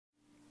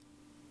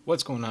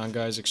What's going on,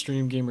 guys?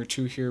 Extreme Gamer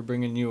 2 here,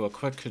 bringing you a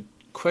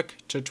quick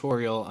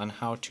tutorial on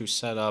how to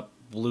set up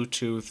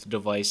Bluetooth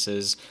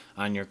devices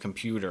on your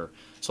computer.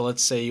 So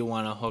let's say you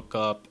want to hook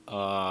up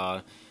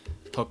an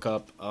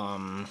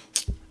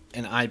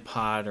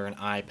iPod or an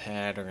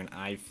iPad or an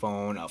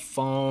iPhone, a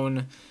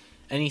phone,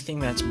 anything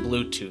that's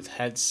Bluetooth,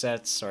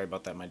 headsets. Sorry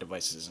about that, my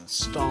device is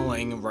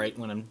installing right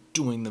when I'm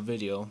doing the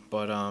video,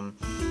 but oh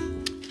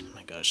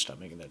my gosh, stop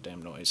making that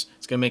damn noise.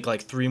 It's gonna make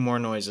like 3 more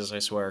noises, I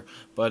swear.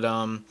 But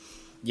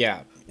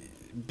yeah,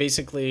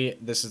 basically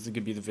this is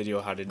gonna be the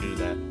video how to do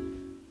that.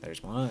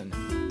 There's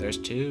 1, there's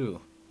 2.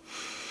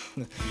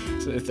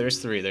 So if there's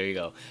 3, there you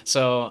go.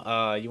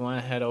 So you want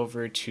to head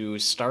over to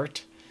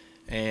Start,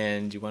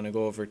 and you want to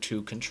go over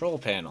to Control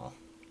Panel.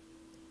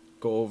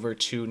 Go over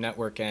to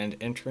Network and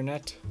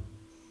Internet,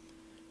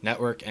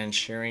 Network and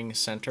Sharing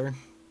Center.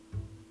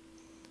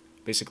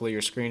 Basically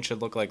your screen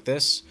should look like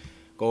this.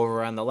 Go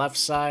over on the left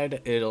side,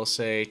 it'll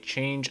say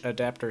Change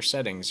Adapter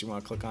Settings. You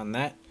want to click on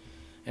that.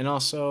 And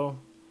also,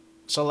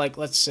 so like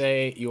let's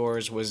say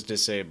yours was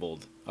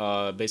disabled.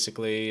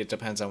 Basically it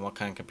depends on what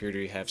kind of computer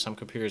you have. Some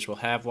computers will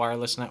have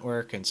wireless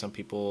network and some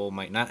people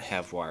might not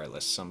have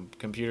wireless. Some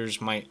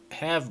computers might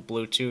have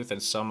Bluetooth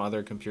and some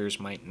other computers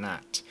might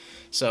not.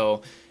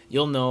 So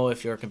you'll know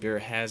if your computer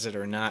has it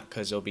or not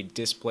because it'll be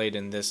displayed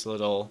in this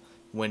little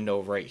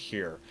window right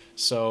here.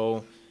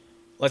 So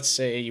let's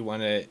say you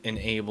want to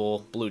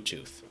enable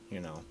Bluetooth.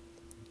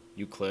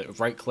 You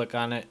right click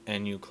on it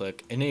and you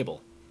click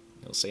enable.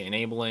 It'll say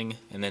enabling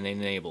and then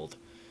enabled.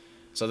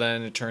 So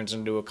then it turns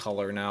into a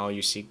color now.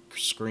 You see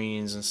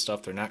screens and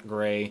stuff, they're not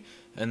gray.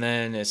 And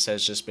then it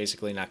says just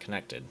basically not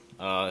connected.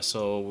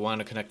 So we want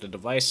to connect a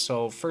device.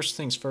 So first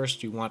things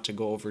first, you want to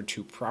go over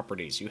to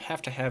properties. You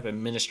have to have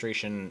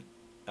administration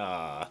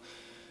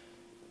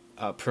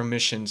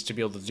permissions to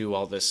be able to do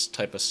all this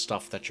type of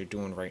stuff that you're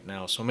doing right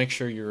now. So make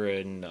sure you're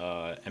an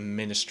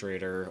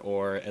administrator,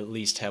 or at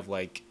least have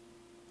like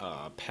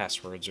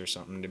passwords or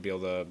something to be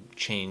able to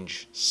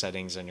change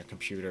settings on your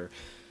computer.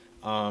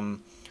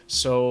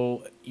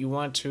 So you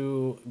want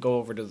to go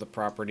over to the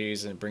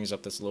properties and it brings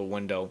up this little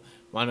window.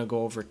 Want to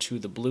go over to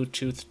the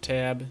Bluetooth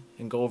tab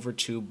and go over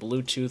to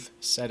Bluetooth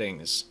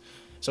settings.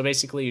 So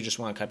basically you just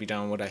want to copy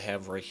down what I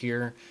have right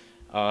here.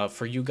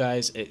 For you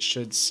guys it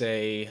should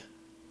say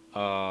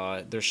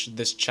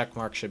this check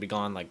mark should be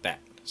gone like that.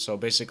 So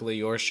basically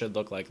yours should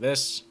look like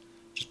this.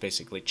 Just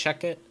basically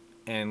check it,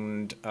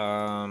 and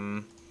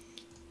I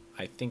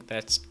think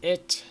that's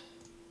it.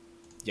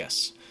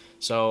 Yes.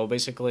 So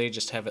basically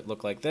just have it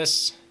look like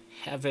this.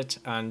 Have it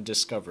on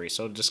discovery.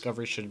 So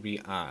discovery should be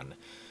on.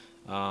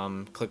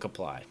 Click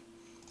apply.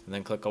 And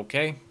then click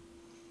OK.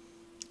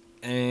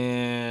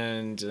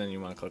 And then you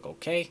want to click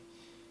OK.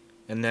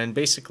 And then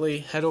basically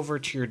head over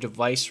to your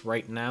device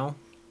right now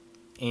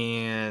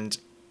and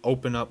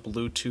open up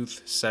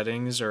Bluetooth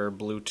settings, or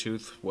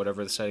Bluetooth,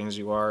 whatever the settings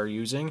you are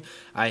using.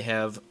 I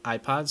have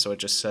iPod, so it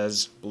just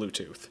says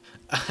Bluetooth.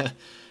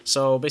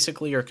 So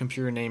basically your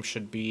computer name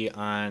should be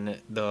on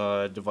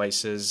the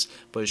devices,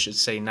 but it should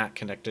say not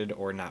connected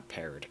or not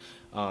paired,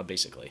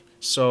 basically.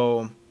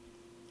 So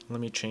let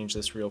me change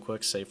this real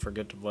quick, say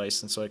forget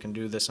device, and so I can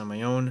do this on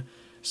my own.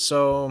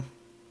 So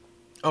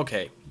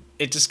okay,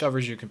 it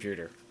discovers your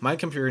computer. My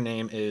computer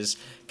name is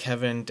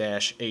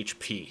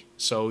Kevin-HP.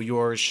 So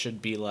yours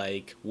should be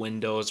like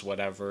Windows,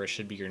 whatever. It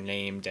should be your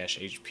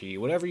name-HP.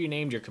 Whatever you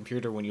named your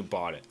computer when you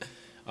bought it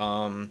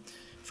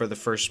for the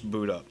first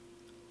boot up.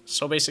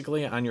 So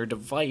basically on your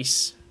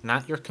device,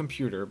 not your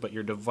computer, but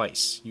your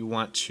device, you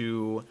want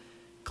to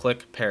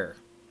click pair.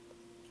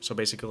 So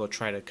basically it'll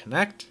try to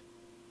connect.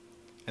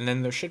 And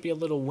then there should be a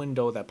little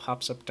window that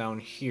pops up down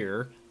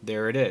here.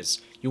 There it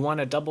is. You want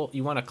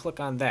to click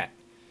on that.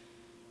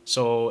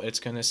 So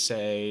it's going to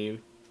say,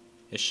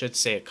 it should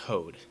say a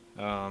code.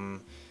 Blah,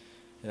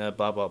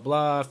 blah,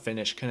 blah,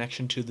 finish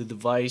connection to the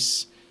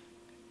device.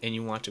 And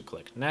you want to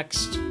click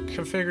next.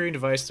 Configuring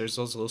device, there's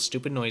those little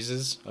stupid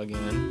noises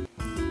again.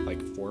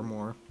 Like 4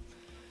 more.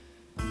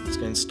 It's going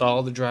to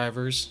install the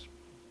drivers.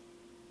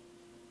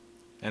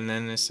 And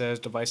then it says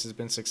device has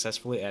been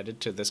successfully added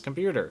to this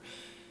computer.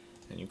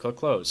 And you click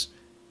close.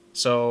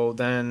 So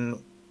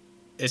then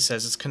it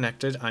says it's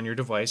connected on your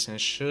device, and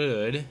it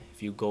should,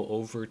 if you go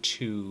over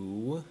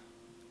to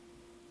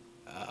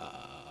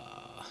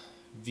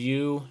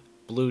View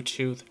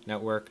Bluetooth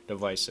Network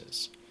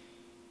Devices.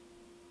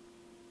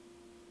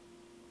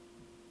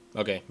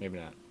 Okay, maybe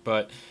not.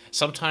 But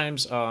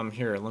sometimes,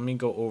 here, let me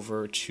go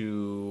over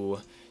to,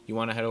 you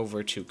want to head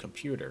over to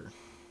Computer.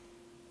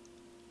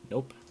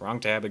 Nope, wrong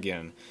tab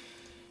again.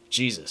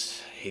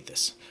 Jesus, I hate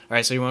this.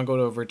 Alright, so you want to go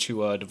over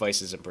to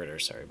Devices and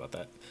Printers. Sorry about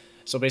that.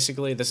 So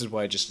basically, this is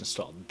what I just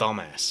installed,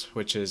 Dumbass,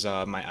 which is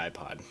my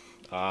iPod.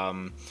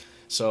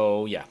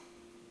 So yeah,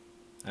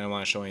 I don't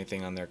want to show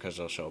anything on there because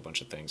I'll show a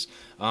bunch of things.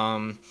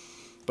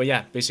 But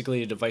yeah,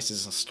 basically the device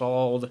is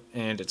installed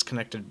and it's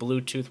connected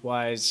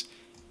Bluetooth-wise,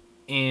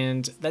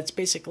 and that's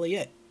basically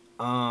it.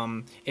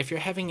 If you're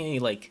having any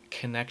like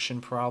connection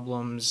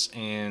problems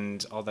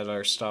and all that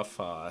other stuff,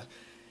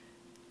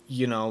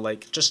 you know,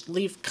 like just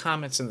leave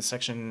comments in the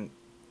section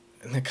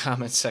in the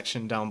comment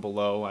section down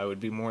below. I would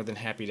be more than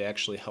happy to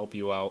actually help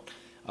you out.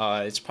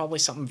 It's probably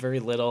something very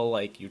little,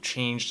 like you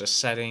changed a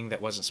setting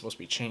that wasn't supposed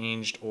to be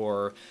changed,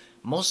 or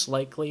most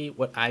likely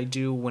what I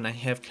do when I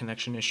have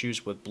connection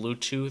issues with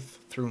Bluetooth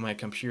through my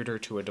computer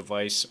to a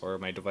device or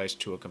my device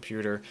to a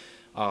computer,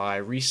 I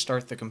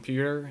restart the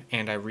computer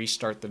and I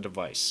restart the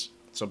device.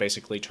 So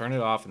basically turn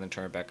it off and then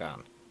turn it back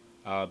on.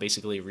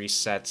 Basically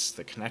resets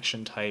the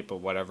connection type or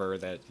whatever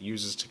that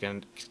uses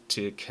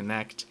to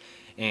connect,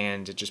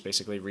 and it just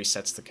basically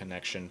resets the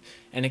connection,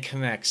 and it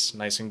connects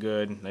nice and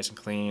good, nice and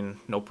clean,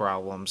 no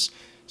problems.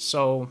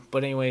 So,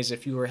 but anyways,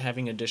 if you are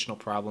having additional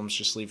problems,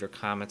 just leave your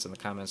comments in the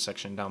comments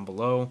section down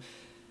below.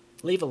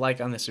 Leave a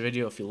like on this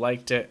video if you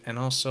liked it, and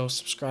also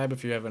subscribe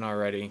if you haven't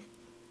already.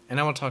 And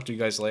I will talk to you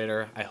guys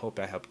later. I hope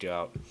I helped you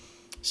out.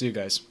 See you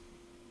guys.